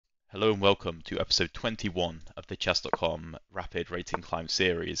Hello and welcome to episode 21 of the chess.com Rapid Rating Climb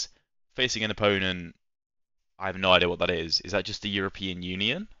series. Facing an opponent, I have no idea what that is. Is that just the European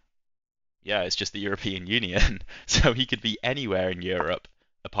Union? Yeah, it's just the European Union. So he could be anywhere in Europe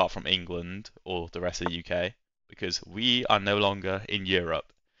apart from England or the rest of the UK because we are no longer in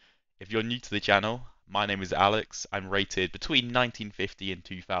Europe. If you're new to the channel, my name is Alex. I'm rated between 1950 and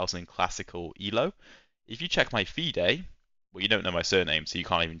 2000 classical ELO. If you check my FIDE, well, you don't know my surname, so you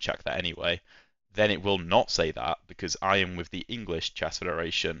can't even check that anyway, then it will not say that because I am with the English Chess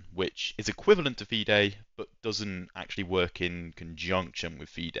Federation, which is equivalent to FIDE, but doesn't actually work in conjunction with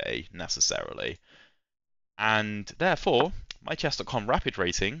FIDE necessarily. And therefore, my chess.com rapid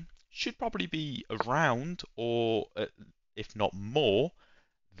rating should probably be around, or if not more,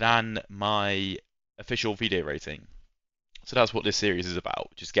 than my official FIDE rating. So that's what this series is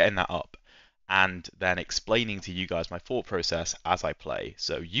about, just getting that up and then explaining to you guys my thought process as I play.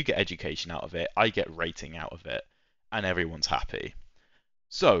 So you get education out of it, I get rating out of it, and everyone's happy.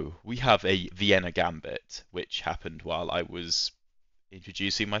 So we have a Vienna Gambit, which happened while I was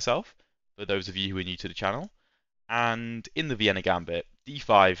introducing myself, for those of you who are new to the channel. And in the Vienna Gambit,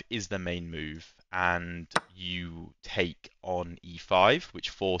 d5 is the main move, and you take on e5, which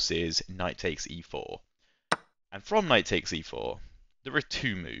forces knight takes e4. And from knight takes e4, there are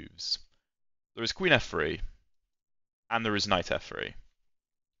two moves. There is queen f3, and there is knight f3.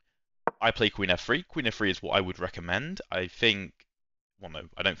 I play queen f3. Queen f3 is what I would recommend. I think, well, no,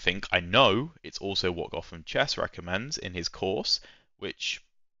 I don't think, I know it's also what Gotham Chess recommends in his course, which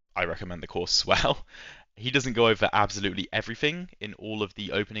I recommend the course as well. He doesn't go over absolutely everything in all of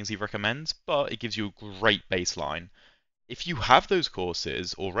the openings he recommends, but it gives you a great baseline. If you have those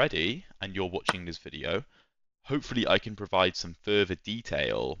courses already and you're watching this video, hopefully I can provide some further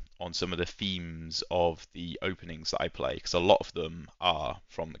detail on some of the themes of the openings that I play, because a lot of them are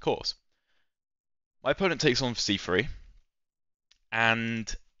from the course. My opponent takes on c3,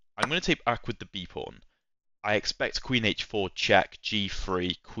 and I'm going to take back with the b pawn. I expect queen h4 check,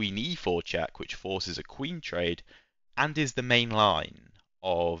 g3, queen e4 check, which forces a queen trade, and is the main line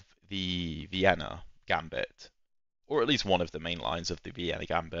of the Vienna Gambit, or at least one of the main lines of the Vienna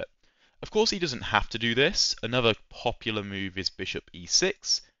Gambit. Of course, he doesn't have to do this. Another popular move is bishop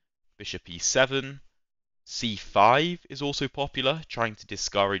e6, bishop e7. c5 is also popular, trying to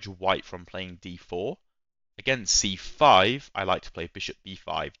discourage white from playing d4. Against c5, I like to play bishop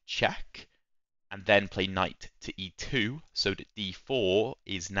b5 check, and then play knight to e2, so that d4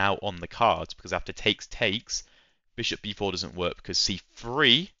 is now on the cards, because after takes, bishop b4 doesn't work, because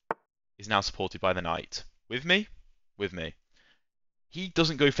c3 is now supported by the knight. With me? With me. He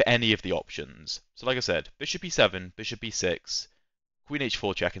doesn't go for any of the options. So like I said, bishop e7, bishop e6, queen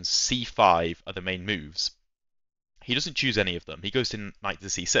h4 check, and c5 are the main moves. He doesn't choose any of them. He goes to knight to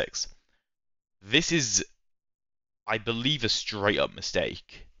c6. This is, I believe, a straight-up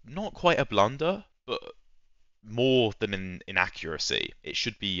mistake. Not quite a blunder, but more than an inaccuracy. It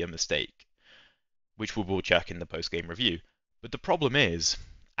should be a mistake, which we will check in the post-game review. But the problem is,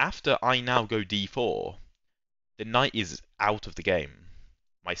 after I now go d4, the knight is out of the game.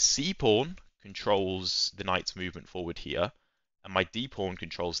 My c-pawn controls the knight's movement forward here, and my d-pawn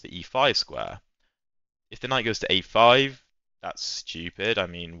controls the e5 square. If the knight goes to a5, that's stupid. I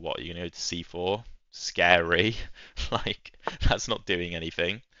mean, what, you're going to go to c4? Scary. Like, that's not doing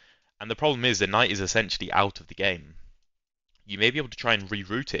anything. And the problem is the knight is essentially out of the game. You may be able to try and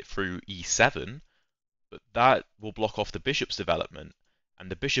reroute it through e7, but that will block off the bishop's development. And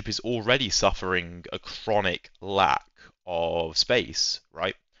the bishop is already suffering a chronic lack of space,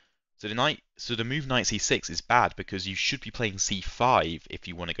 right? So the move knight c6 is bad because you should be playing c5 if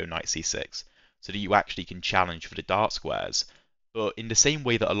you want to go knight c6, so that you actually can challenge for the dart squares. But in the same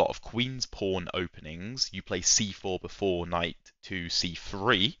way that a lot of queen's pawn openings, you play c4 before knight to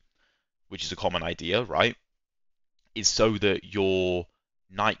c3, which is a common idea, right? Is so that your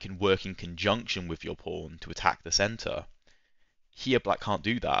knight can work in conjunction with your pawn to attack the center. Here, black can't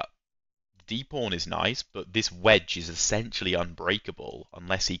do that. The d-pawn is nice, but this wedge is essentially unbreakable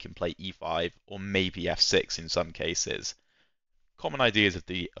unless he can play e5 or maybe f6 in some cases. Common ideas of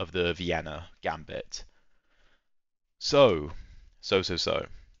the Vienna Gambit. So.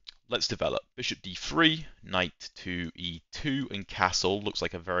 Let's develop. Bishop d3, knight to e2, and castle looks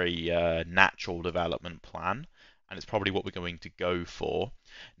like a very natural development plan, and it's probably what we're going to go for.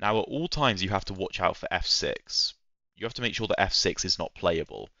 Now, at all times, you have to watch out for f6. You have to make sure that f6 is not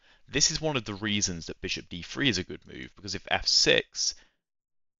playable. This is one of the reasons that bishop d3 is a good move, because if f6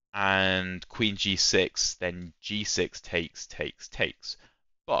 and queen g6, then g6 takes.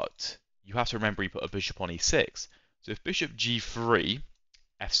 But you have to remember he put a bishop on e6. So if bishop g3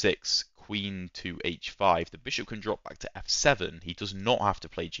 f6, queen to h5, the bishop can drop back to f7. He does not have to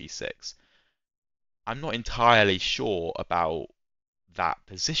play g6. I'm not entirely sure about that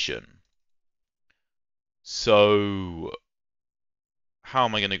position. So how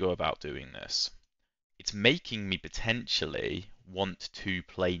am I going to go about doing this? It's making me potentially want to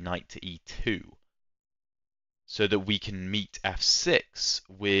play knight to e2 so that we can meet f6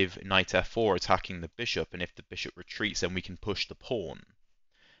 with knight f4 attacking the bishop, and if the bishop retreats then we can push the pawn.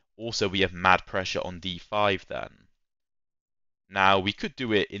 Also, we have mad pressure on d5 then. Now, we could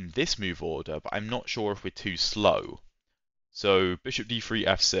do it in this move order, but I'm not sure if we're too slow. So, bishop d3,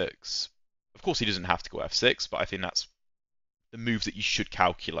 f6. Of course, he doesn't have to go f6, but I think that's the move that you should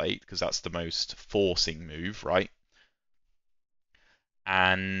calculate, because that's the most forcing move, right?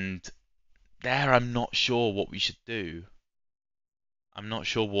 And there, I'm not sure what we should do. I'm not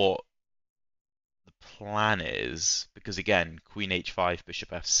sure what the plan is, because again, queen h5,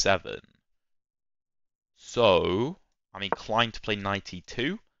 bishop f7. So, I'm inclined to play knight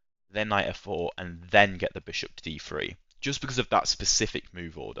e2, then knight f4, and then get the bishop to d3, just because of that specific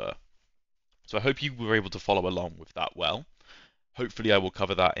move order. So I hope you were able to follow along with that well. Hopefully I will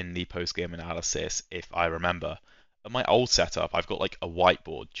cover that in the post-game analysis if I remember. At my old setup, I've got like a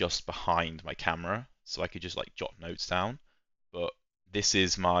whiteboard just behind my camera, so I could just like jot notes down. But this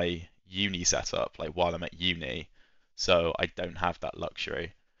is my uni setup, like while I'm at uni, so I don't have that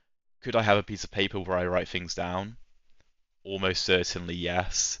luxury. Could I have a piece of paper where I write things down? Almost certainly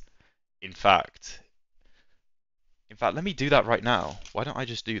yes. In fact, let me do that right now. Why don't I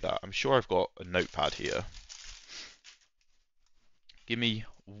just do that? I'm sure I've got a notepad here. Give me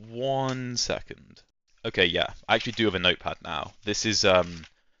 1 second. Okay, yeah, I actually do have a notepad now. This is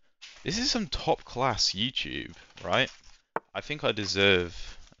some top class YouTube, right? I think I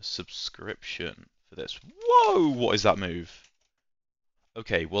deserve a subscription for this. Whoa, what is that move?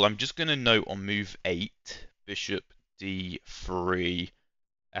 Okay, well, I'm just gonna note on move 8, bishop d3,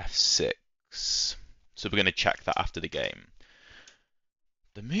 f6. So we're gonna check that after the game.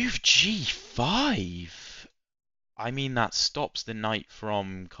 The move g5. I mean, that stops the knight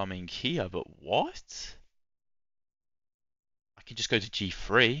from coming here, but what? I can just go to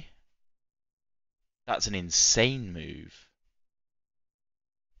g3. That's an insane move.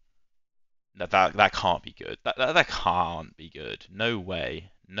 No, that can't be good. That can't be good. No way.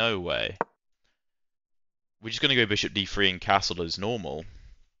 No way. We're just going to go bishop d3 and castle as normal.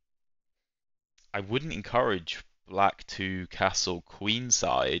 I wouldn't encourage black to castle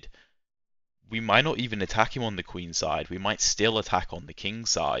queenside. We might not even attack him on the queen side. We might still attack on the king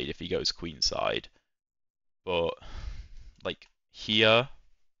side if he goes queenside. But, like, here,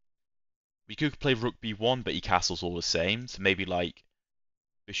 we could play rook b1, but he castles all the same. So maybe, like,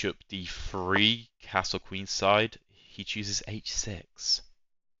 bishop d3, castle queenside. He chooses h6.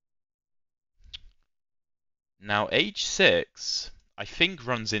 Now, h6, I think,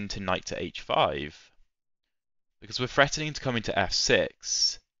 runs into knight to h5. Because we're threatening to come into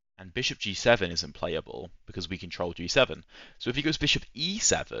f6. And bishop g7 isn't playable because we control g7. So if he goes bishop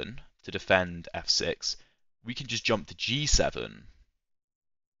e7 to defend f6, we can just jump to g7,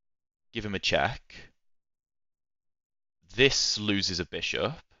 give him a check. This loses a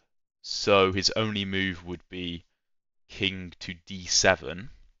bishop, so his only move would be king to d7.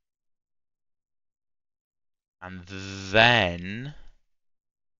 And then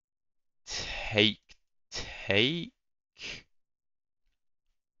take.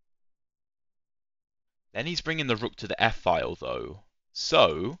 Then he's bringing the rook to the f-file, though.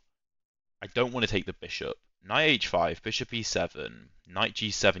 So, I don't want to take the bishop. Knight h5, bishop e7, knight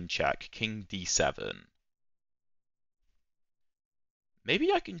g7 check, king d7.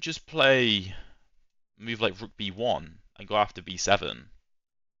 Maybe I can just play a move like rook b1 and go after b7.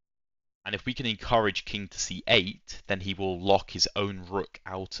 And if we can encourage king to c8, then he will lock his own rook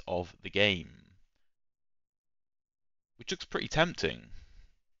out of the game. Which looks pretty tempting.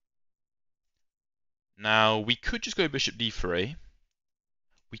 Now, we could just go bishop d3.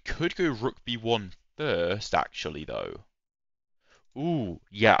 We could go rook b1 first, actually, though. Ooh,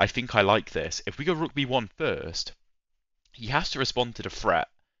 yeah, I think I like this. If we go rook b1 first, he has to respond to the threat.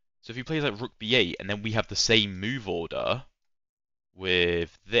 So if he plays like rook b8, and then we have the same move order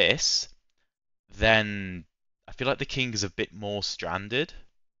with this, then I feel like the king is a bit more stranded.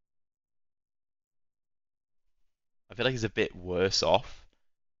 I feel like he's a bit worse off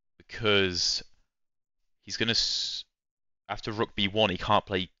because he's going to, after rook b1, he can't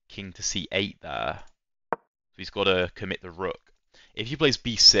play king to c8 there. So he's got to commit the rook. If he plays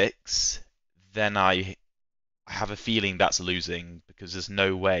b6, then I have a feeling that's losing because there's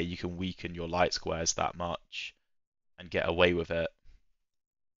no way you can weaken your light squares that much and get away with it.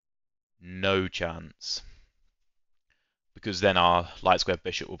 no chance. Because then our light square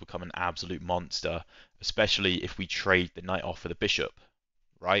bishop will become an absolute monster, especially if we trade the knight off with a bishop,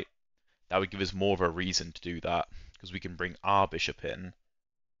 right? That would give us more of a reason to do that, because we can bring our bishop in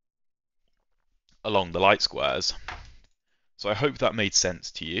along the light squares. So I hope that made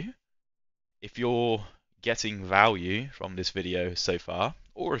sense to you. If you're getting value from this video so far,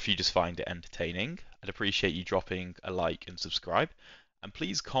 or if you just find it entertaining, I'd appreciate you dropping a like and subscribe. And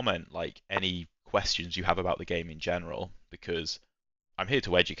please comment like any questions you have about the game in general, because I'm here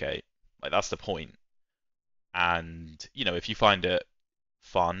to educate. Like that's the point. And you know, if you find it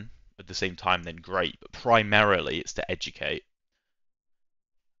fun at the same time, then great. But primarily, it's to educate.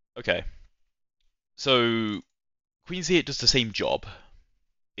 Okay. So Queen C8 does the same job.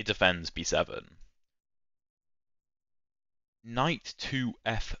 It defends b7. Knight to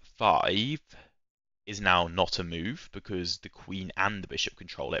f5 is now not a move because the queen and the bishop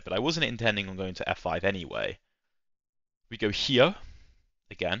control it, but I wasn't intending on going to f5 anyway. We go here,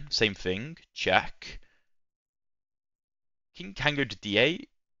 again, same thing, check. King can go to d8,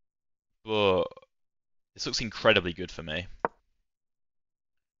 but this looks incredibly good for me.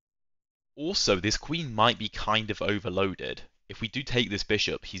 Also, this queen might be kind of overloaded. If we do take this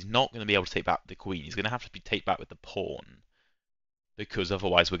bishop, he's not going to be able to take back the queen. He's going to have to take back with the pawn, because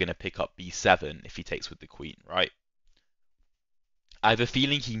otherwise we're going to pick up b7 if he takes with the queen, right? I have a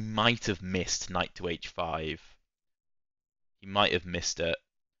feeling he might have missed knight to h5. He might have missed it.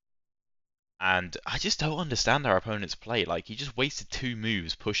 And I just don't understand our opponent's play. Like, he just wasted 2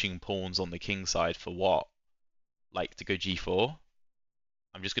 moves pushing pawns on the king side for what? Like, to go g4?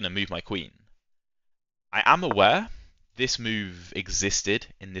 I'm just going to move my queen. I am aware this move existed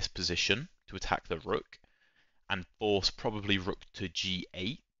in this position to attack the rook and force probably rook to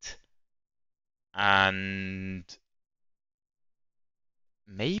g8. And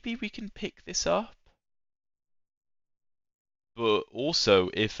maybe we can pick this up. But also,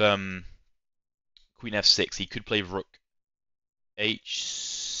 if queen f6, he could play rook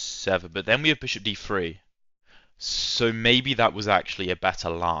h7, but then we have bishop d3. So maybe that was actually a better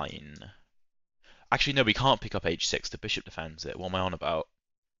line. Actually, no, we can't pick up h6. The bishop defends it. What am I on about?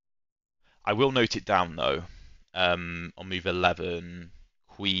 I will note it down, though. On move 11,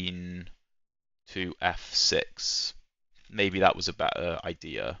 queen to f6. Maybe that was a better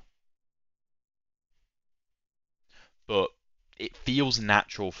idea. But it feels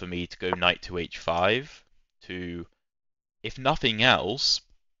natural for me to go knight to h5 to, if nothing else,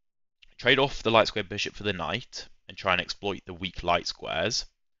 trade off the light square bishop for the knight and try and exploit the weak light squares.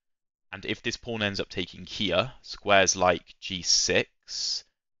 And if this pawn ends up taking here, squares like g6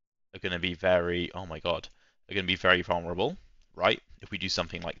 are going to be very, oh my god, are going to be very vulnerable, right? If we do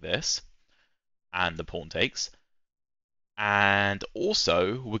something like this, and the pawn takes. And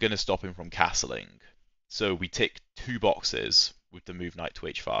also, we're going to stop him from castling. So we tick 2 boxes with the move knight to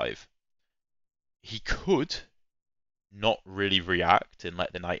h5. He could not really react and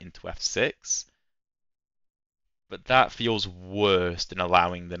let the knight into f6, but that feels worse than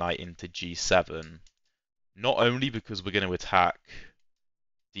allowing the knight into g7. Not only because we're going to attack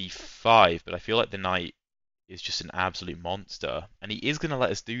d5, but I feel like the knight is just an absolute monster, and he is going to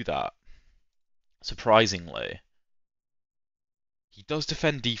let us do that, surprisingly. He does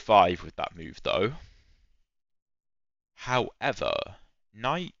defend d5 with that move, though. However,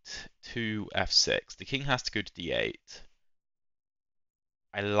 knight to f6, the king has to go to d8.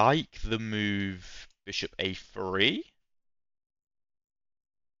 I like the move bishop a3.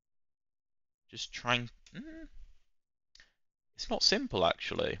 Just trying... It's not simple,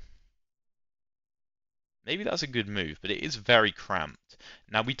 actually. Maybe that's a good move, but it is very cramped.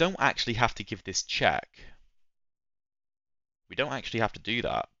 Now, we don't actually have to give this check. We don't actually have to do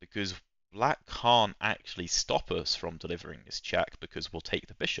that, because black can't actually stop us from delivering this check, because we'll take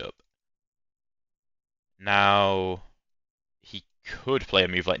the bishop. Now, he could play a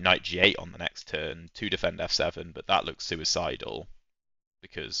move like knight g8 on the next turn to defend f7, but that looks suicidal,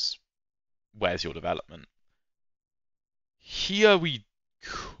 because where's your development? Here we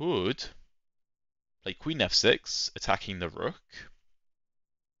could play queen f6, attacking the rook.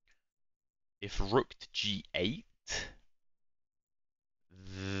 If rook to g8,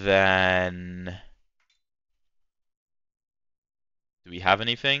 then... do we have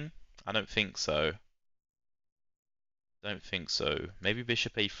anything? I don't think so. Don't think so. Maybe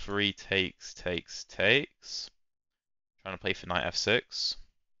bishop a3 takes. Trying to play for knight f6.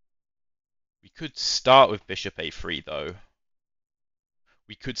 We could start with bishop a3 though.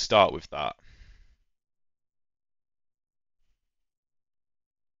 We could start with that.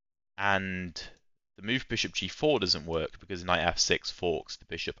 And The move bishop g4 doesn't work because knight f6 forks the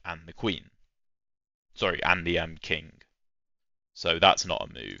bishop and the queen. Sorry, and the king. So that's not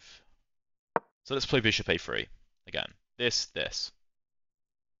a move. So let's play bishop a3. Again, this.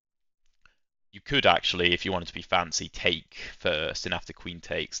 You could actually, if you wanted to be fancy, take first, and after queen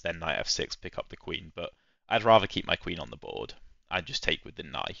takes, then knight f6, pick up the queen. But I'd rather keep my queen on the board. I'd just take with the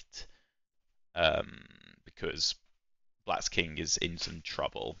knight. Because black's king is in some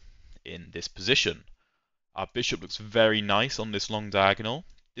trouble in this position. Our bishop looks very nice on this long diagonal.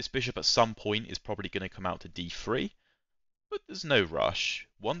 This bishop at some point is probably going to come out to d3, but there's no rush.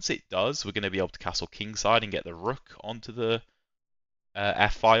 Once it does, we're going to be able to castle kingside and get the rook onto the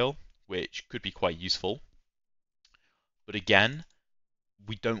f-file, which could be quite useful. But again,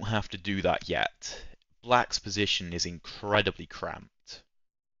 we don't have to do that yet. Black's position is incredibly cramped.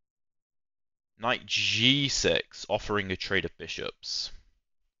 Knight g6, offering a trade of bishops.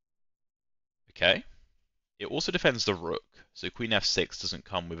 Okay. It also defends the rook, so queen f6 doesn't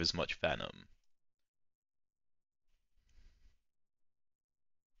come with as much venom.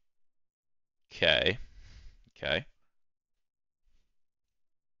 Okay.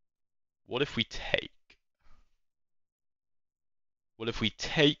 What if we take? Well, if we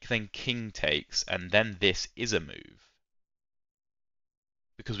take, then king takes, and then this is a move.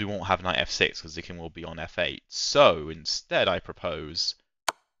 Because we won't have knight f6, because the king will be on f8. So, instead, I propose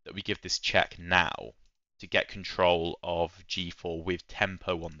that we give this check now to get control of g4 with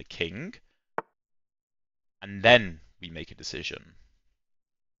tempo on the king. And then we make a decision.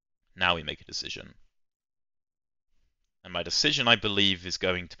 Now we make a decision. And my decision, I believe, is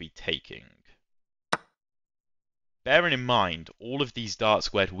going to be taking. Bearing in mind all of these dark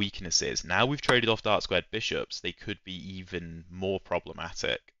squared weaknesses, now we've traded off dark squared bishops, they could be even more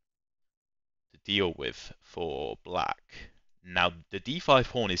problematic to deal with for black. Now, the d5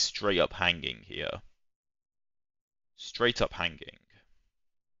 pawn is straight up hanging here. Straight up hanging.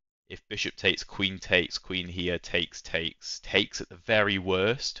 If bishop takes, queen here, takes at the very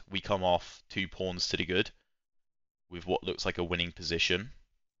worst, we come off 2 pawns to the good with what looks like a winning position.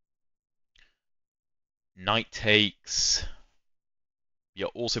 Knight takes. You're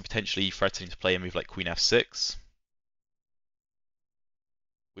also potentially threatening to play a move like queen f6,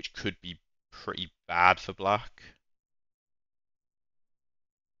 which could be pretty bad for black.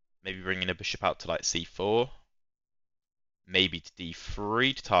 Maybe bringing a bishop out to like c4. Maybe to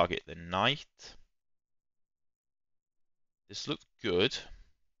d3 to target the knight. This looks good.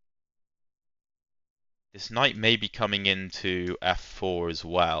 This knight may be coming into f4 as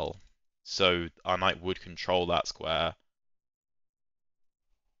well. So our knight would control that square.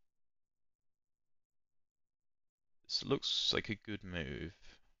 This looks like a good move.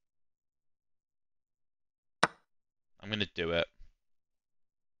 I'm going to do it.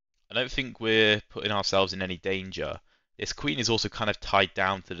 I don't think we're putting ourselves in any danger. This queen is also kind of tied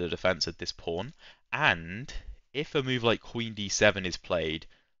down to the defense of this pawn. And if a move like queen d7 is played,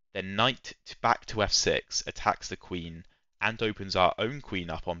 then knight back to f6 attacks the queen and opens our own queen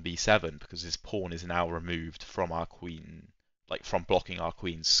up on b7 because this pawn is now removed from our queen, like from blocking our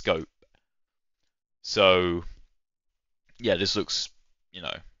queen's scope. So, yeah, this looks,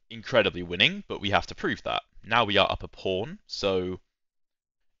 incredibly winning, but we have to prove that. Now we are up a pawn, so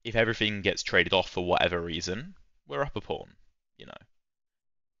if everything gets traded off for whatever reason, we're up a pawn,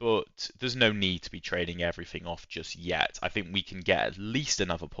 But there's no need to be trading everything off just yet. I think we can get at least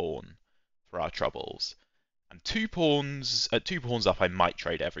another pawn for our troubles. And at 2 pawns up, I might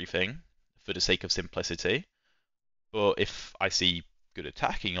trade everything for the sake of simplicity. But if I see good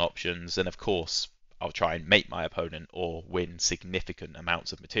attacking options, then of course I'll try and mate my opponent or win significant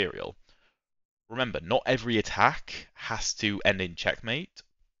amounts of material. Remember, not every attack has to end in checkmate.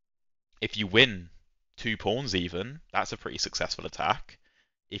 If you win 2 pawns even, that's a pretty successful attack.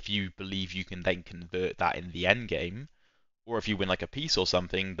 If you believe you can then convert that in the endgame, or if you win like a piece or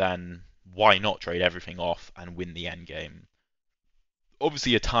something, then why not trade everything off and win the endgame?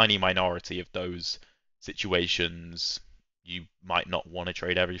 Obviously, a tiny minority of those situations, you might not want to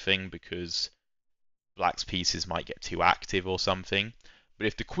trade everything because black's pieces might get too active or something. But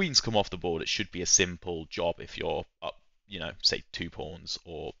if the queens come off the board, it should be a simple job if you're up, say 2 pawns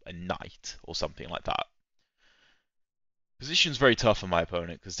or a knight or something like that. Position's very tough for my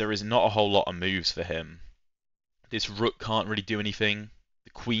opponent because there is not a whole lot of moves for him. This rook can't really do anything.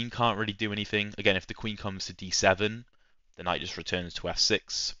 The queen can't really do anything. Again, if the queen comes to d7, the knight just returns to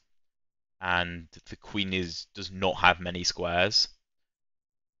f6. And the queen does not have many squares.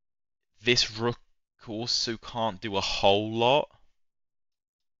 This rook also can't do a whole lot.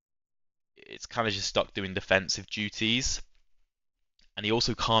 It's kind of just stuck doing defensive duties. And he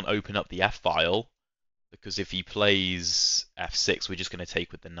also can't open up the f-file because if he plays f6, we're just going to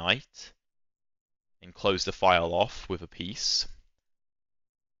take with the knight and close the file off with a piece.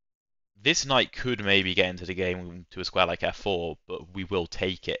 This knight could maybe get into the game to a square like f4, but we will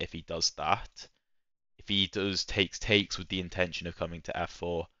take it if he does that. If he does takes with the intention of coming to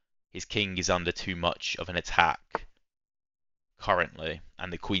f4, his king is under too much of an attack currently,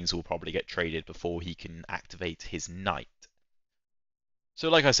 and the queens will probably get traded before he can activate his knight. So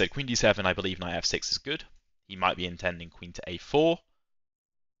like I said, queen d7, I believe knight f6 is good. He might be intending queen to a4,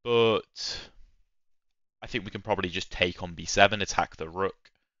 but I think we can probably just take on b7, attack the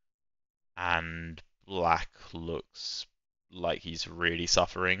rook, and black looks like he's really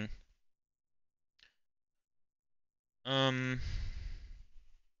suffering. I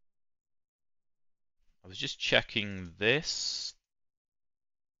was just checking this,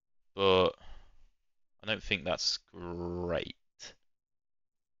 but I don't think that's great.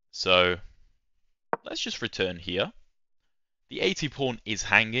 So let's just return here. The a2 pawn is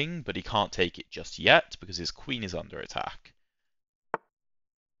hanging, but he can't take it just yet because his queen is under attack. Oh,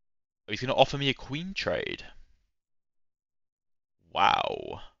 he's going to offer me a queen trade.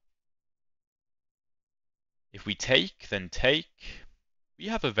 Wow. If we take, then take. We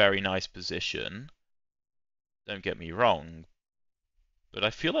have a very nice position. Don't get me wrong, but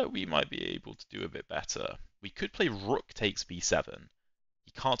I feel like we might be able to do a bit better. We could play rook takes b7.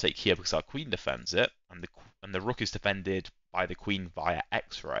 He can't take here because our queen defends it, and the rook is defended by the queen via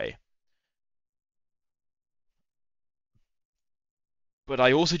x-ray. But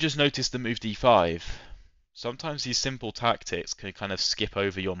I also just noticed the move d5. Sometimes these simple tactics can kind of skip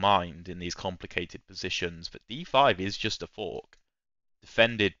over your mind in these complicated positions, but d5 is just a fork.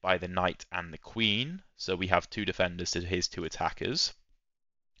 Defended by the knight and the queen, so we have two defenders to his two attackers.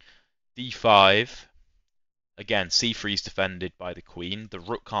 d5, again, c3 is defended by the queen. The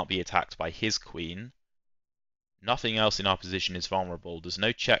rook can't be attacked by his queen. Nothing else in our position is vulnerable. There's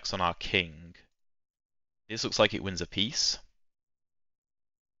no checks on our king. This looks like it wins a piece.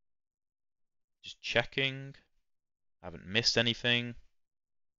 Just checking. Haven't missed anything.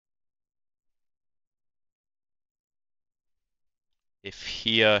 If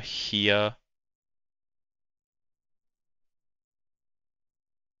here,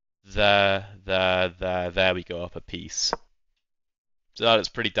 there we go up a piece. So that looks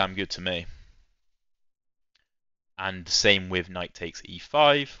pretty damn good to me. And same with knight takes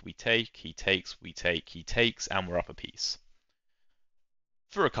e5. We take, he takes, we take, he takes, and we're up a piece.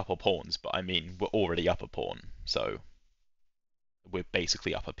 For a couple pawns, but I mean, we're already up a pawn, so we're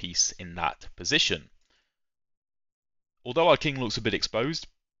basically up a piece in that position. Although our king looks a bit exposed,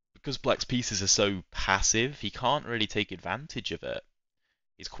 because black's pieces are so passive, he can't really take advantage of it.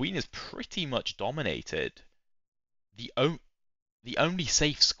 His queen is pretty much dominated. The only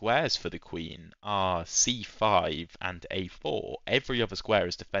safe squares for the queen are c5 and a4. Every other square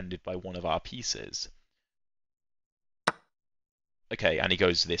is defended by one of our pieces. Okay, and he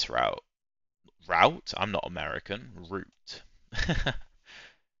goes this route. Route? I'm not American. Route.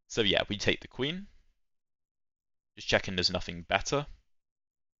 So yeah, we take the queen. Just checking there's nothing better.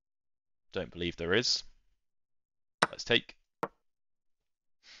 Don't believe there is. Let's take.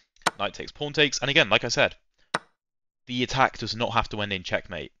 Knight takes, pawn takes. And again, like I said, the attack does not have to end in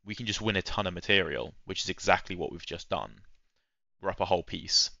checkmate. We can just win a ton of material, which is exactly what we've just done. We're up a whole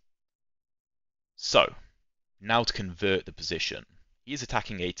piece. So, now to convert the position. He is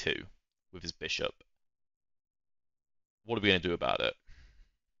attacking a2 with his bishop. What are we going to do about it?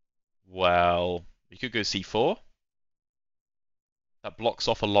 Well, we could go c4. That blocks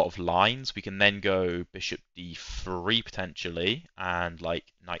off a lot of lines. We can then go bishop d3 potentially, and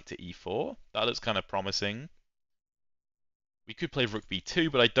like knight to e4. That looks kind of promising. We could play rook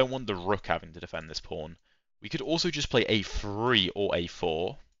b2, but I don't want the rook having to defend this pawn. We could also just play a3 or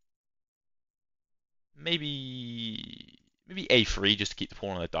a4. Maybe a3 just to keep the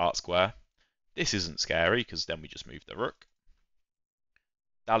pawn on a dart square. This isn't scary because then we just move the rook.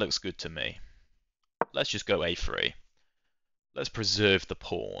 That looks good to me. Let's just go a3. Let's preserve the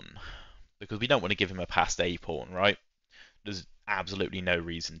pawn because we don't want to give him a passed a pawn, right? There's absolutely no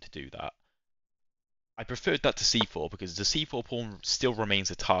reason to do that. I preferred that to c4 because the c4 pawn still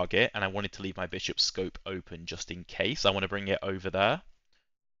remains a target and I wanted to leave my bishop's scope open just in case. I want to bring it over there.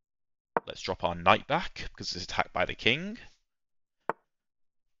 Let's drop our knight back because it's attacked by the king.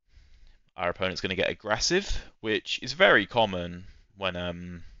 Our opponent's going to get aggressive, which is very common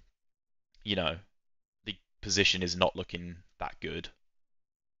when, you know, the position is not looking that good.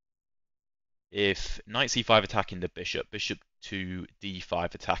 If knight c5 attacking the bishop, bishop to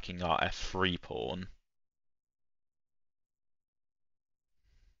d5 attacking our f3 pawn,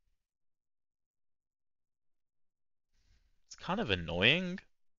 kind of annoying.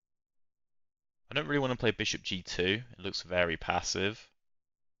 I don't really want to play bishop g2. It looks very passive.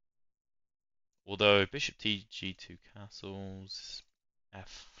 Although bishop t g2 castles,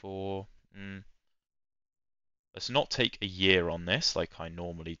 f4. Let's not take a year on this like I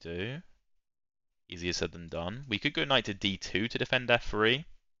normally do. Easier said than done. We could go knight to d2 to defend f3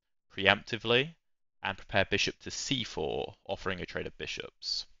 preemptively and prepare bishop to c4, offering a trade of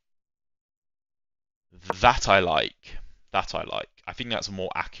bishops. That I like. That I like. I think that's a more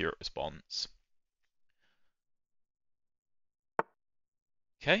accurate response.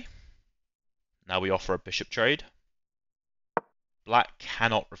 Okay. Now we offer a bishop trade. Black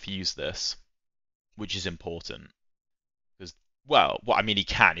cannot refuse this, which is important. Because, well, I mean, he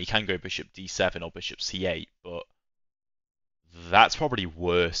can go bishop d7 or bishop c8, but that's probably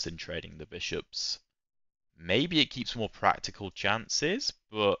worse than trading the bishops. Maybe it keeps more practical chances,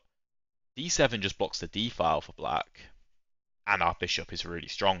 but d7 just blocks the d file for black, and our bishop is really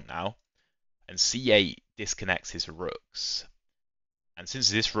strong now. And c8 disconnects his rooks. And since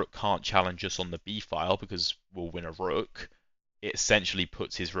this rook can't challenge us on the b file because we'll win a rook, it essentially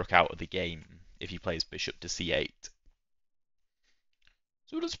puts his rook out of the game if he plays bishop to c8.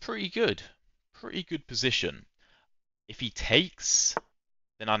 So that's pretty good. Pretty good position. If he takes,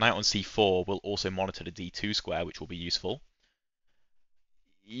 then our knight on c4 will also monitor the d2 square, which will be useful.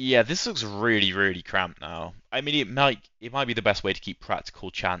 Yeah, this looks really, really cramped now. I mean, it might be the best way to keep practical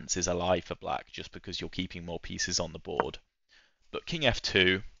chances alive for black, just because you're keeping more pieces on the board. But king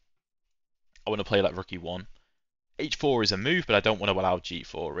f2, I want to play like rook e1. h4 is a move, but I don't want to allow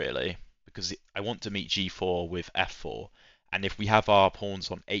g4 really, because I want to meet g4 with f4. And if we have our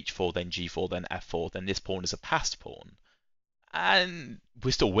pawns on h4, then g4, then f4, then this pawn is a passed pawn. And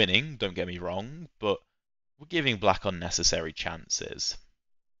we're still winning, don't get me wrong, but we're giving black unnecessary chances,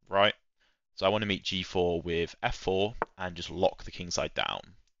 right? So I want to meet g4 with f4 and just lock the kingside down.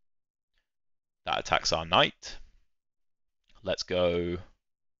 That attacks our knight. Let's go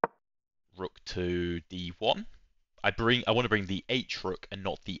rook to d1. I want to bring the h rook and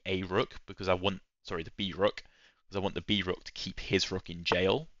not the a rook because I want, sorry, the b rook, because I want the b rook to keep his rook in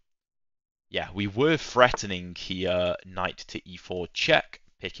jail. Yeah, we were threatening here knight to e4 check,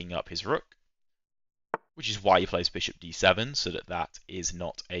 picking up his rook, which is why he plays bishop d7, so that is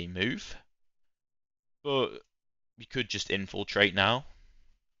not a move. But we could just infiltrate now.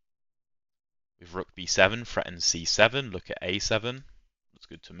 With rook b7, threatens c7, look at a7. Looks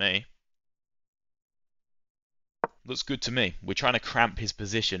good to me. Looks good to me. We're trying to cramp his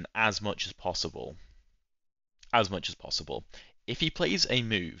position as much as possible. As much as possible. If he plays a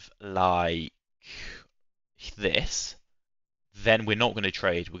move like this, then we're not going to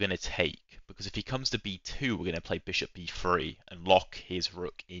trade, we're going to take. Because if he comes to b2, we're going to play bishop b3 and lock his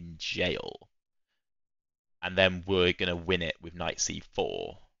rook in jail. And then we're going to win it with knight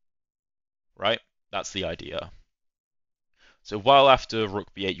c4. Right? That's the idea. So while after rook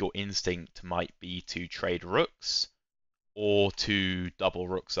b8 your instinct might be to trade rooks, or to double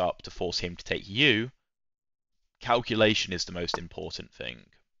rooks up to force him to take you, calculation is the most important thing.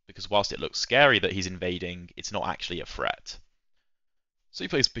 Because whilst it looks scary that he's invading, it's not actually a threat. So he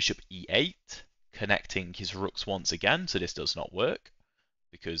plays bishop e8, connecting his rooks once again, so this does not work,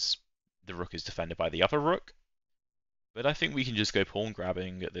 because the rook is defended by the other rook. But I think we can just go pawn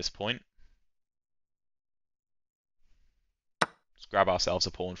grabbing at this point. Let's grab ourselves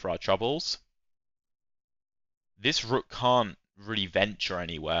a pawn for our troubles. This rook can't really venture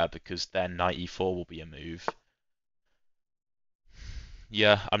anywhere because then knight e4 will be a move.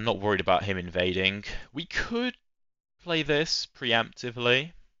 Yeah, I'm not worried about him invading. We could play this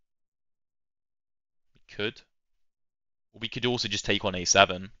preemptively. We could. Or we could also just take on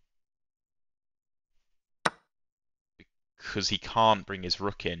a7. Because he can't bring his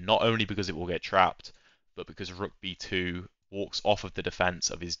rook in, not only because it will get trapped, but because rook b2 walks off of the defense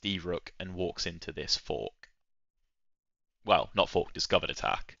of his d rook and walks into this fork. Well, not fork, discovered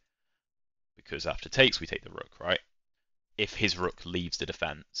attack. Because after takes, we take the rook, right? If his rook leaves the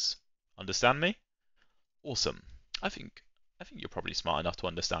defense. Understand me? Awesome. I think you're probably smart enough to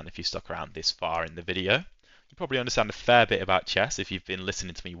understand if you stuck around this far in the video. You probably understand a fair bit about chess if you've been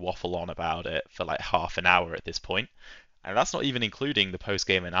listening to me waffle on about it for like half an hour at this point. And that's not even including the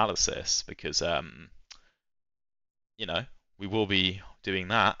post-game analysis, because, you know, we will be doing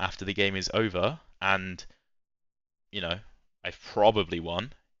that after the game is over, and, you know, I've probably won.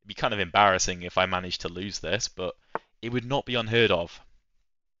 It'd be kind of embarrassing if I managed to lose this, but it would not be unheard of.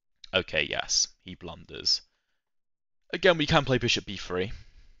 Okay, yes, he blunders. Again, we can play bishop b3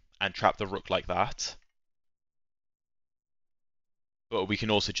 and trap the rook like that. But we can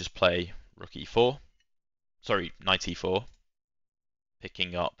also just play rook e4. Sorry, knight e4.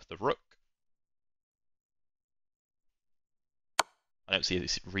 picking up the rook. I don't see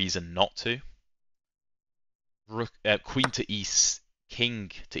a reason not to. Rook, queen to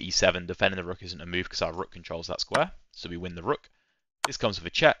king to e7. Defending the rook isn't a move because our rook controls that square, so we win the rook. This comes with a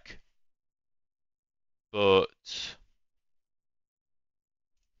check, but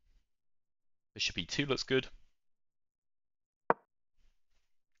bishop e2 looks good.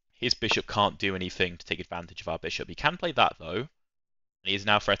 His bishop can't do anything to take advantage of our bishop. He can play that though, and he is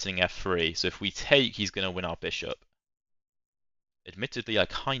now threatening f3. So if we take, he's going to win our bishop. Admittedly, I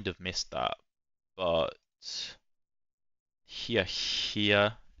kind of missed that, but here,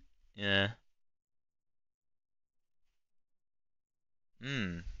 yeah.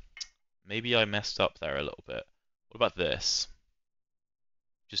 Maybe I messed up there a little bit. What about this?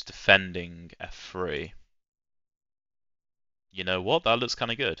 Just defending f3. You know what? That looks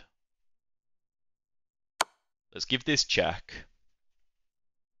kind of good. Let's give this check.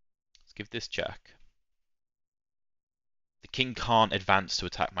 Let's give this check. The king can't advance to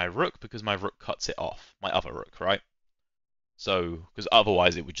attack my rook because my rook cuts it off. My other rook, right? So, because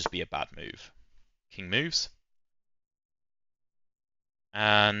otherwise it would just be a bad move. King moves.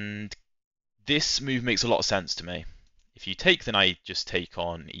 And this move makes a lot of sense to me. If you take, then I just take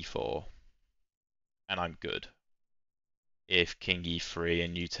on e4. And I'm good. If king e3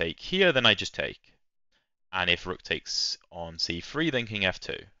 and you take here, then I just take. And if rook takes on c3, then king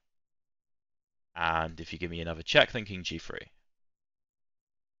f2. And if you give me another check, then king g3.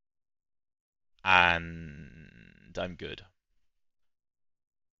 And I'm good.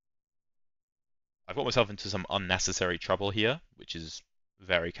 I've got myself into some unnecessary trouble here, which is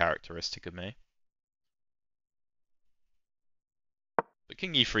very characteristic of me. But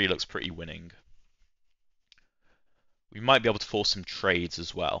king e3 looks pretty winning. We might be able to force some trades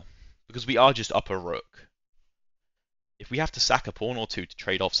as well, because we are just up a rook. If we have to sack a pawn or two to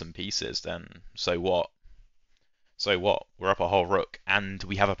trade off some pieces, then so what? So what? We're up a whole rook, and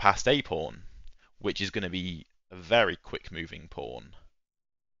we have a passed a pawn, which is going to be a very quick moving pawn.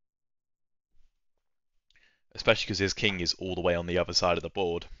 Especially because his king is all the way on the other side of the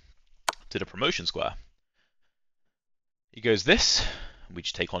board to the promotion square. He goes this, we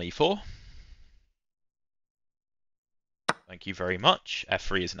just take on e4. Thank you very much.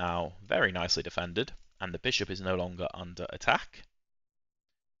 f3 is now very nicely defended, and the bishop is no longer under attack.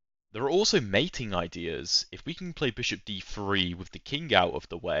 There are also mating ideas. If we can play bishop d3 with the king out of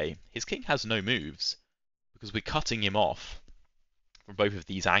the way, his king has no moves, because we're cutting him off from both of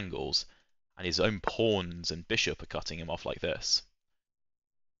these angles, and his own pawns and bishop are cutting him off like this.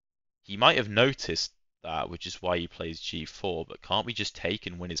 He might have noticed that, which is why he plays g4, but can't we just take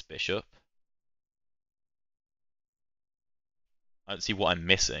and win his bishop? I don't see what I'm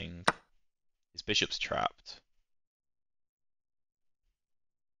missing. His bishop's trapped.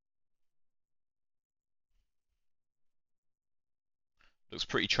 Looks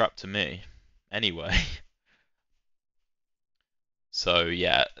pretty trapped to me. Anyway. So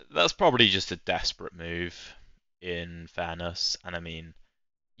yeah, that's probably just a desperate move, in fairness. And I mean,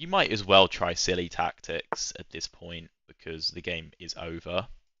 you might as well try silly tactics at this point, because the game is over.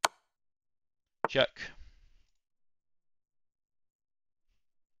 Check.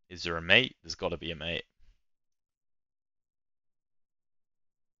 Is there a mate? There's got to be a mate.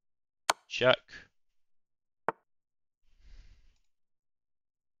 Check.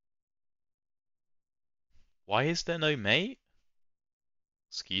 Why is there no mate?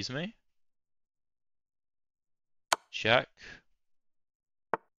 Excuse me? Check.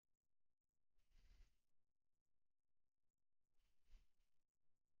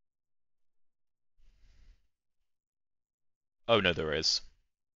 Oh no, there is.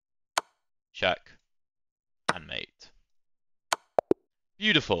 Check. And mate.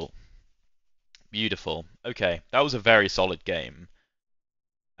 Beautiful. Beautiful. Okay, that was a very solid game.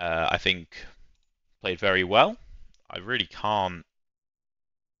 I think played very well. I really can't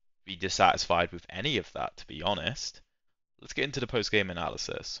be dissatisfied with any of that, to be honest. Let's get into the post-game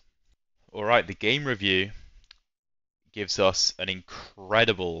analysis. Alright, the game review gives us an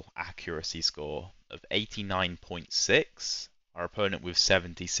incredible accuracy score of 89.6. Our opponent with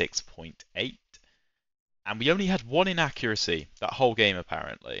 76.8. And we only had one inaccuracy that whole game,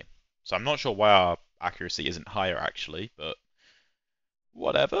 apparently. So I'm not sure why our accuracy isn't higher, actually, but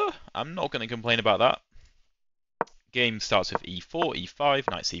whatever. I'm not going to complain about that. Game starts with e4, e5,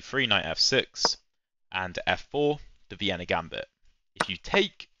 knight c3, knight f6, and f4, the Vienna Gambit. If you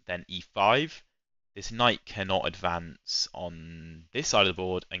take, then e5, this knight cannot advance on this side of the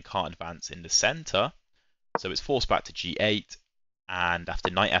board and can't advance in the center, so it's forced back to g8, and after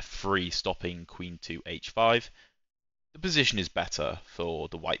knight f3 stopping queen to h5, the position is better for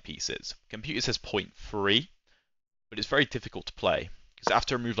the white pieces. Computer says 0.3, but it's very difficult to play because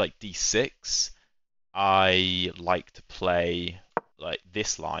after a move like d6, I like to play like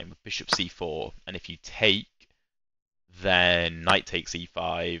this line with bishop c4, and if you take, then knight takes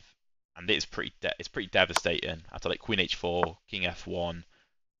e5, and it's pretty devastating. After like queen h4, king f1,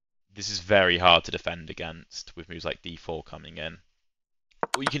 this is very hard to defend against with moves like d4 coming in.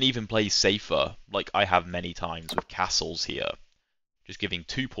 Or you can even play safer, like I have many times with castles here, just giving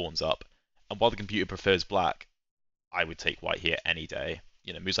 2 pawns up, and while the computer prefers black, I would take white here any day.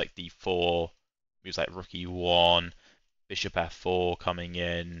 You know, moves like d4, moves like rook e1, bishop f4 coming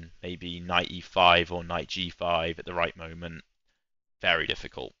in, maybe knight e5 or knight g5 at the right moment. Very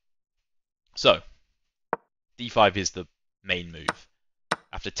difficult. So, d5 is the main move.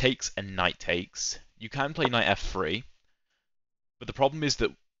 After takes and knight takes, you can play knight f3, but the problem is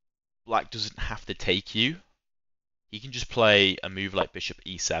that black doesn't have to take you. He can just play a move like bishop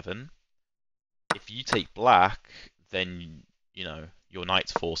e7. If you take black, then, you know, your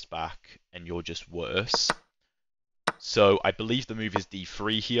knight's forced back and you're just worse. So I believe the move is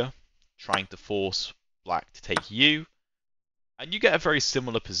d3 here, trying to force black to take you. And you get a very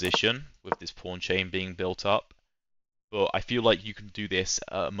similar position with this pawn chain being built up. But I feel like you can do this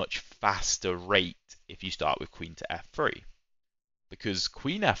at a much faster rate if you start with queen to f3. Because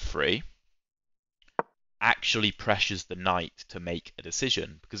queen f3 actually pressures the knight to make a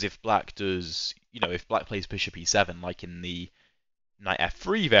decision. Because if black does, you know, if black plays bishop e7 like in the knight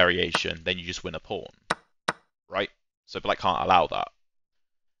f3 variation, then you just win a pawn, right? So black can't allow that.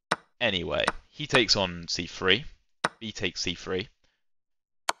 Anyway, he takes on c3, b takes c3,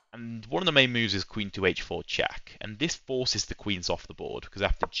 and one of the main moves is queen to h4 check, and this forces the queens off the board, because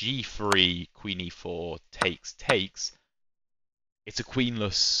after g3, queen e4 takes, it's a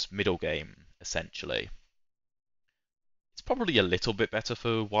queenless middle game, essentially. It's probably a little bit better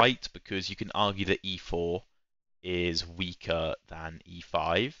for white, because you can argue that e4 is weaker than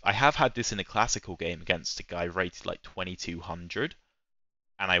e5. I have had this in a classical game against a guy rated like 2200,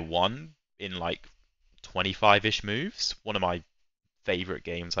 and I won in like 25-ish moves. One of my favorite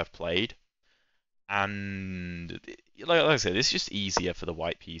games I've played. And like I said, it's just easier for the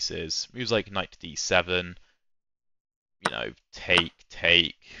white pieces. Moves like knight to d7, you know, take,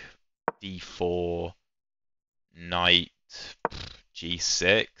 d4, knight,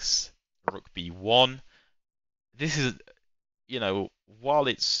 g6, rook b1. This is, you know, while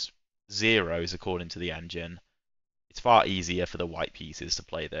it's zeros according to the engine, it's far easier for the white pieces to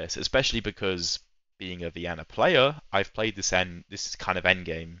play this, especially because being a Vienna player, I've played this kind of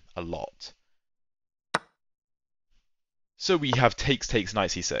endgame a lot. So we have takes,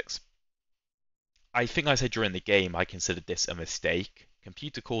 knight c6. I think I said during the game I considered this a mistake.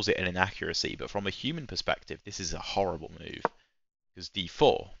 Computer calls it an inaccuracy, but from a human perspective, this is a horrible move. Because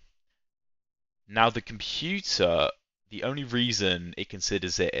d4. Now the computer, the only reason it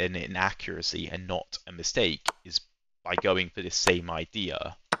considers it an inaccuracy and not a mistake is by going for this same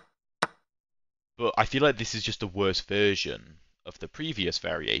idea. But I feel like this is just a worse version of the previous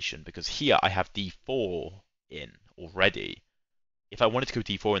variation, because here I have d4 in already. If I wanted to go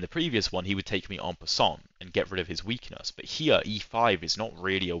d4 in the previous one, he would take me en passant and get rid of his weakness. But here, e5 is not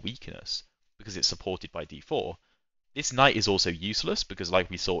really a weakness, because it's supported by d4. This knight is also useless, because like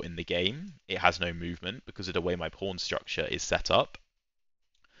we saw in the game, it has no movement because of the way my pawn structure is set up.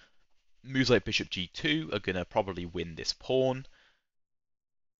 Moves like bishop g2 are going to probably win this pawn.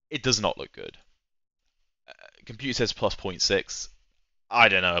 It does not look good. Computer says plus 0.6. I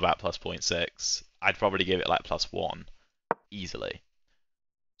don't know about plus 0.6. I'd probably give it like plus 1. Easily.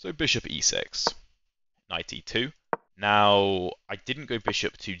 So bishop e6, knight e2. Now, I didn't go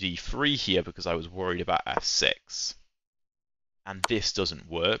bishop to d3 here because I was worried about f6. And this doesn't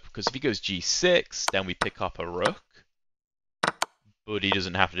work, because if he goes g6, then we pick up a rook. But he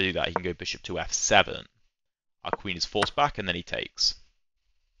doesn't have to do that. He can go bishop to f7. Our queen is forced back, and then he takes.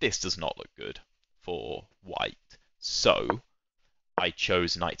 This does not look good for white. So, I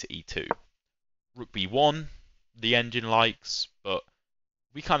chose knight to e2. Rook b1, the engine likes, but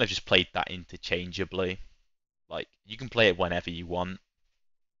we kind of just played that interchangeably. Like, you can play it whenever you want.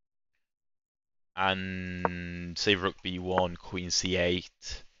 And say rook b1, queen c8.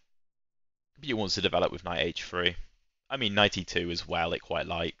 Computer wants to develop with knight h3. I mean, knight e2 as well, it quite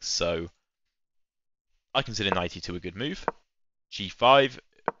likes, so I consider knight e2 a good move. g5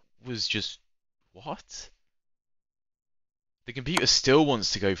 was just... what? The computer still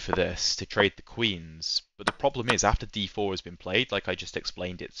wants to go for this to trade the queens, but the problem is after d4 has been played, like I just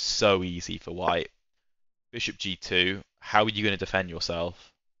explained, it's so easy for white. Bishop g2, how are you going to defend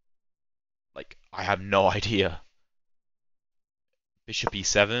yourself? Like, I have no idea. Bishop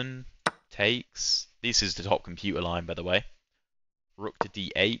e7 takes. This is the top computer line, by the way. Rook to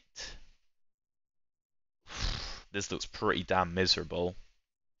d8. This looks pretty damn miserable.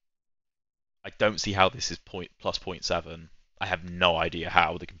 I don't see how this is plus 0.7. I have no idea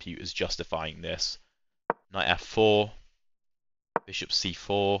how the computer's justifying this. Knight f4. Bishop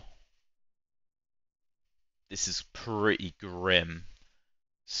c4. This is pretty grim.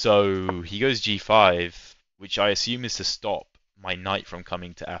 So he goes g5, which I assume is to stop my knight from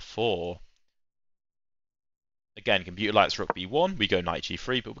coming to f4. Again, computer likes rook b1, we go knight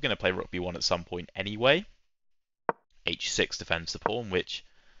g3, but we're going to play rook b1 at some point anyway. h6 defends the pawn, which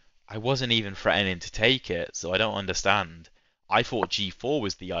I wasn't even threatening to take it, so I don't understand. I thought g4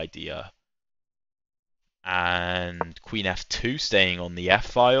 was the idea. And queen f2 staying on the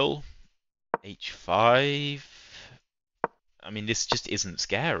f-file. h5. I mean, this just isn't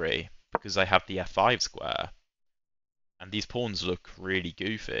scary, because I have the f5 square. And these pawns look really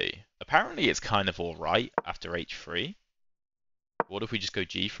goofy. Apparently it's kind of alright after h3. What if we just go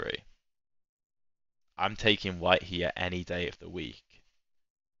g3? I'm taking white here any day of the week.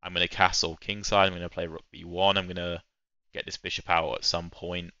 I'm going to castle kingside, I'm going to play rook b1, I'm going to get this bishop out at some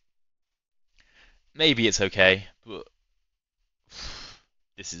point. Maybe it's okay, but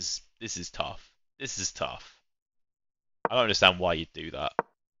this is tough. This is tough. I don't understand why you'd do that.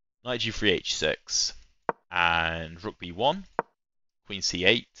 Knight g3, h6, and rook b1, queen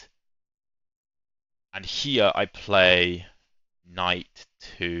c8, and here I play knight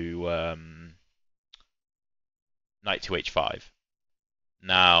to h5.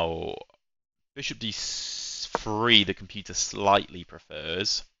 Now, bishop d3 the computer slightly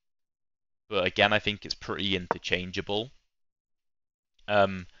prefers, but again I think it's pretty interchangeable.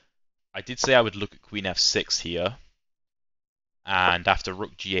 I did say I would look at queen f6 here, and after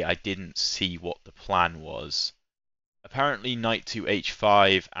rook g8 I didn't see what the plan was. Apparently knight to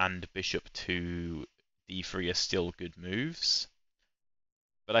h5 and bishop to d3 are still good moves,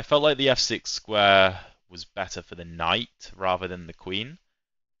 but I felt like the f6 square was better for the knight rather than the queen,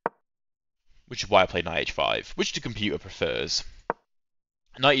 which is why I played knight h5, which the computer prefers.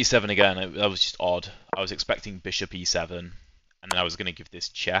 Knight e7 again, that was just odd. I was expecting bishop e7, and then I was going to give this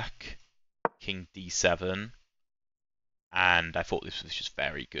check, king d7, and I thought this was just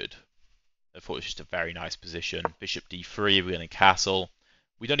very good. I thought it was just a very nice position. Bishop d3, we're going to castle.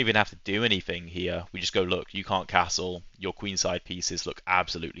 We don't even have to do anything here. We just go, look, you can't castle. Your queenside pieces look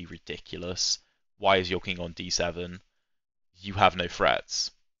absolutely ridiculous. Why is your king on d7? You have no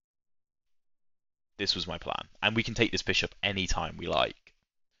threats. This was my plan. And we can take this bishop anytime we like.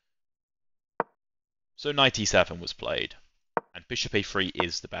 So knight e7 was played. And bishop a3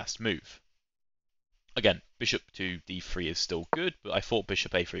 is the best move. Again, bishop to d3 is still good, but I thought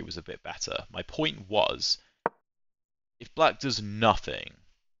bishop a3 was a bit better. My point was, if black does nothing,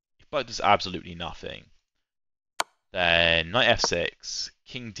 if black does absolutely nothing, then knight f6,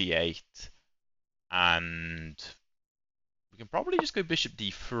 king d8, and we can probably just go bishop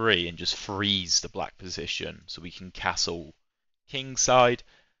d3 and just freeze the black position so we can castle kingside.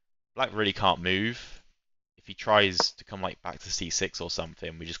 Black really can't move. If he tries to come like back to c6 or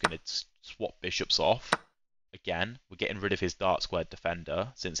something, we're just going to swap bishops off. Again, we're getting rid of his dark squared defender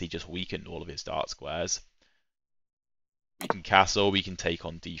since he just weakened all of his dark squares. We can castle, we can take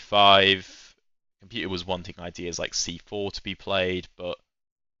on d5. Computer was wanting ideas like c4 to be played, but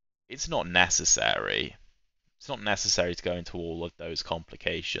it's not necessary. It's not necessary to go into all of those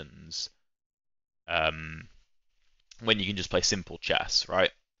complications when you can just play simple chess,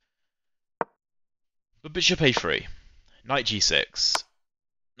 right? But bishop a3, knight g6,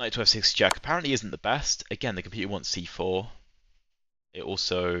 knight to f6 check apparently isn't the best. Again, the computer wants c4. It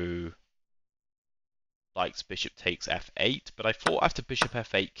also likes bishop takes f8, but I thought after bishop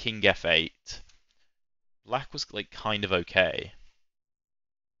f8, king f8, black was like kind of okay.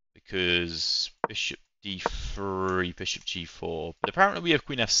 Because bishop d3, bishop g4, but apparently we have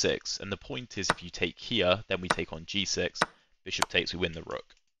queen f6, and the point is if you take here, then we take on g6, bishop takes, we win the rook.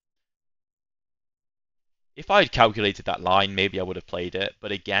 If I had calculated that line, maybe I would have played it,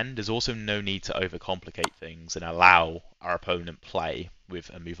 but again, there's also no need to overcomplicate things and allow our opponent play with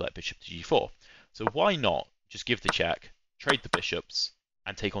a move like bishop to g4. So why not just give the check, trade the bishops,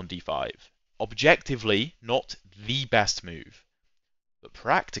 and take on d5? Objectively, not the best move, but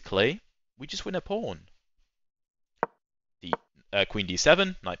practically, we just win a pawn. Queen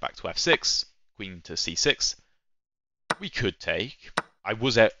d7, knight back to f6, queen to c6. We could take. I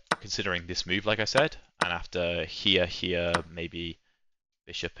was considering this move, like I said, and after here, maybe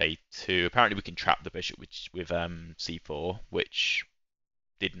bishop a2. Apparently we can trap the bishop with c4, which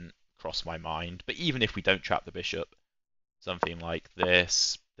didn't cross my mind. But even if we don't trap the bishop, Something like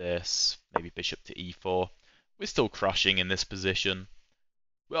this, maybe bishop to e4. We're still crushing in this position.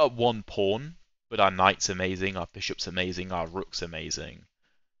 We're at one pawn, but our knight's amazing, our bishop's amazing, our rook's amazing.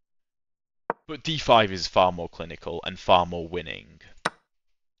 But d5 is far more clinical and far more winning.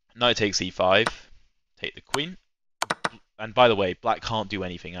 Knight takes e5, take the queen. And by the way, black can't do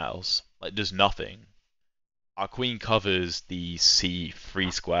anything else. Like, there's nothing. Our queen covers the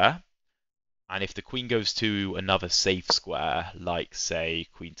c3 square. And if the queen goes to another safe square, like, say,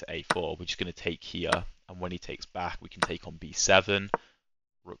 queen to a4, we're just going to take here. And when he takes back, we can take on b7,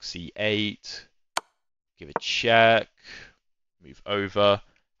 rook c8, give a check, move over.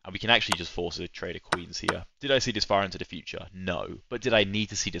 And we can actually just force a trade of queens here. Did I see this far into the future? No. But did I need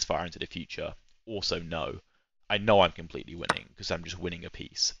to see this far into the future? Also no. I know I'm completely winning, because I'm just winning a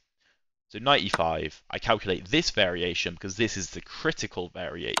piece. So knight e5, I calculate this variation, because this is the critical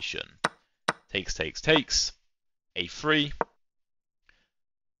variation. Takes, a3.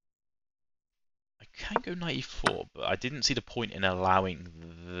 I can go knight e4, but I didn't see the point in allowing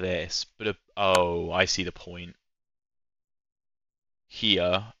this. But oh, I see the point.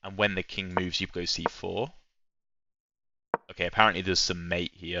 Here, and when the king moves, you go c4. Okay, apparently there's some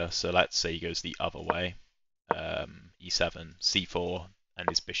mate here, so let's say he goes the other way. E7, c4, and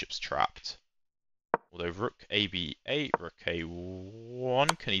his bishop's trapped. Although rook ab8, rook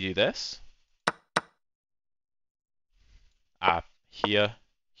a1, can he do this? Here,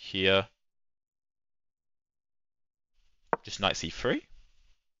 just knight c3,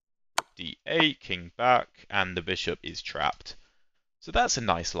 d8, king back, and the bishop is trapped. So that's a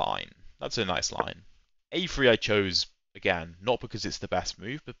nice line. a3 I chose, again, not because it's the best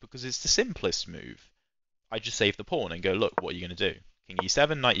move, but because it's the simplest move. I just save the pawn and go, look, what are you going to do? King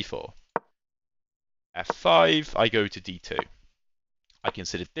e7, knight e4. f5, I go to d2. I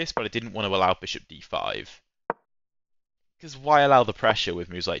considered this, but I didn't want to allow bishop d5. Because why allow the pressure with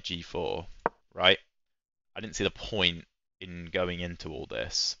moves like g4, right? I didn't see the point in going into all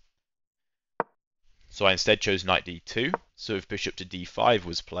this. So I instead chose knight d2. So if bishop to d5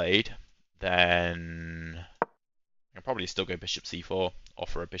 was played, then I can probably still go bishop c4,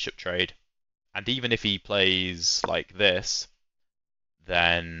 offer a bishop trade. And even if he plays like this,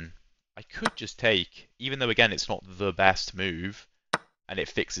 then I could just take, even though again it's not the best move, and it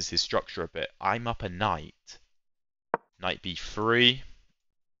fixes his structure a bit. I'm up a knight. Knight b3.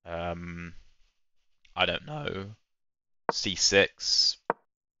 I don't know. c6.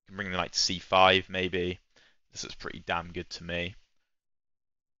 Can bring the knight to c5 maybe. This looks pretty damn good to me.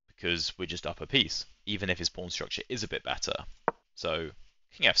 Because we're just up a piece, even if his pawn structure is a bit better. So,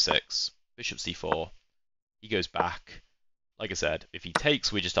 king f6, bishop c4, he goes back. Like I said, if he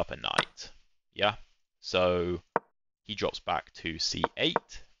takes, we're just up a knight. Yeah? So, he drops back to c8,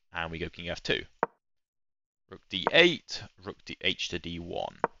 and we go king f2. Rook d8, rook h to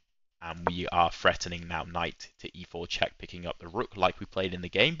d1. And we are threatening now knight to e4 check, picking up the rook like we played in the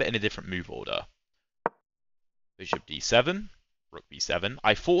game, but in a different move order. Bishop d7, rook b7.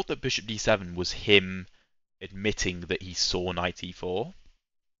 I thought that bishop d7 was him admitting that he saw knight e4,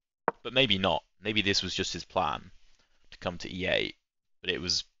 but maybe not. Maybe this was just his plan to come to e8, but it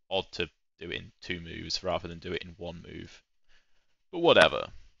was odd to do it in two moves rather than do it in one move. But whatever.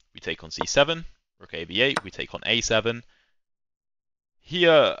 We take on c7, rook ab8, we take on a7.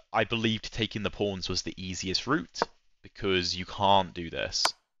 Here, I believed taking the pawns was the easiest route, because you can't do this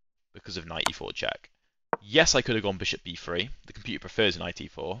because of knight e4 check. Yes, I could have gone bishop b3. The computer prefers knight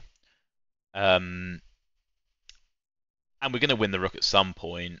e4. And we're going to win the rook at some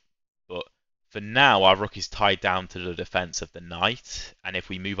point, but for now, our rook is tied down to the defense of the knight, and if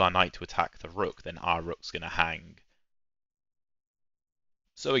we move our knight to attack the rook, then our rook's going to hang.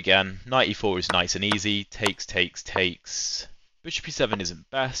 So again, knight e4 is nice and easy. Takes. Bishop e7 isn't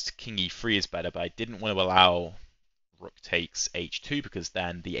best. King e3 is better, but I didn't want to allow rook takes h2 because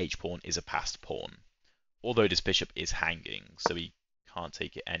then the h-pawn is a passed pawn. Although this bishop is hanging, so he can't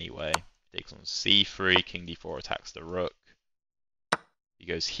take it anyway. Takes on c3, king d4 attacks the rook. He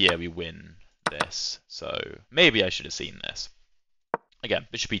goes here, we win this. So maybe I should have seen this. Again,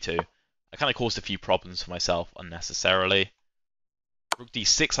 bishop e2. I kind of caused a few problems for myself unnecessarily. Rook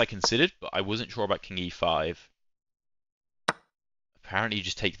d6 I considered, but I wasn't sure about king e5. Apparently you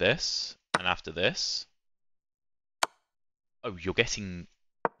just take this, and after this... Oh, you're getting...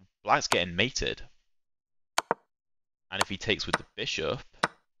 Black's getting mated. And if he takes with the bishop...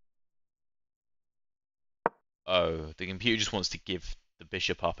 Oh, the computer just wants to give the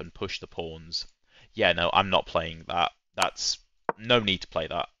bishop up and push the pawns. Yeah, no, I'm not playing that. That's... No need to play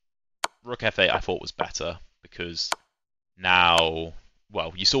that. Rook f8 I thought was better, because now...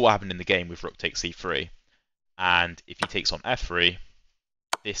 Well, you saw what happened in the game with rook takes c3. And if he takes on f3,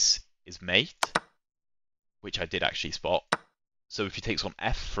 this is mate, which I did actually spot. So if he takes on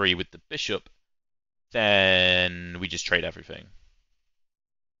f3 with the bishop, then we just trade everything.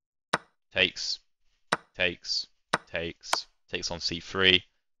 Takes, takes, takes on c3,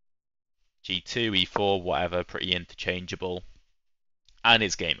 g2, e4, whatever, pretty interchangeable. And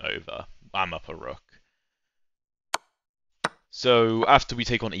it's game over. I'm up a rook. So after we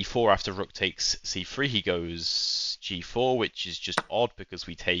take on e4, after rook takes c3, he goes g4, which is just odd because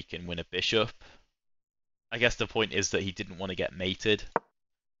we take and win a bishop. I guess the point is that he didn't want to get mated.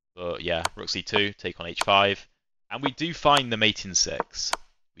 But yeah, rook c2, take on h5. And we do find the mate in 6.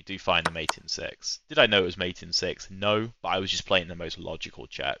 We do find the mate in 6. Did I know it was mate in 6? No, but I was just playing the most logical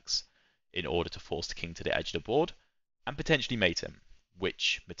checks in order to force the king to the edge of the board and potentially mate him,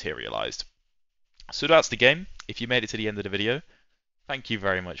 which materialized. So that's the game. If you made it to the end of the video, thank you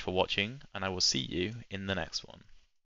very much for watching, and I will see you in the next one.